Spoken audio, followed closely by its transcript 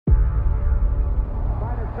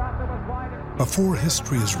Before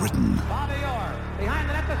history is written,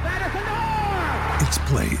 it's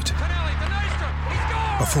played.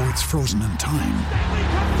 Before it's frozen in time,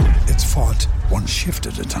 it's fought one shift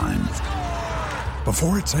at a time.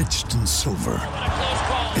 Before it's etched in silver,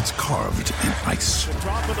 it's carved in ice.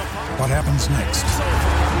 What happens next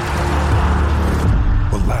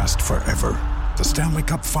will last forever. The Stanley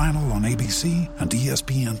Cup Final on ABC and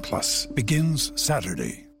ESPN Plus begins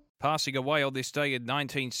Saturday. Passing away on this day in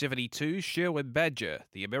 1972, Sherwood Badger,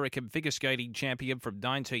 the American figure skating champion from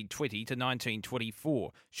 1920 to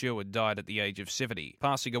 1924. Sherwood died at the age of 70.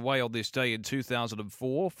 Passing away on this day in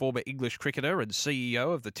 2004, former English cricketer and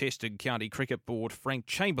CEO of the Test and County Cricket Board, Frank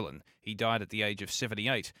Chamberlain. He died at the age of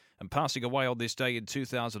 78. And passing away on this day in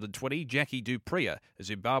 2020, Jackie du Preez, a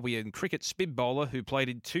Zimbabwean cricket spin bowler who played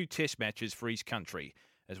in 2 Test matches for his country.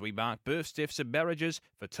 As we mark births, deaths and marriages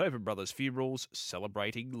for Tobin Brothers Funerals,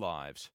 celebrating lives.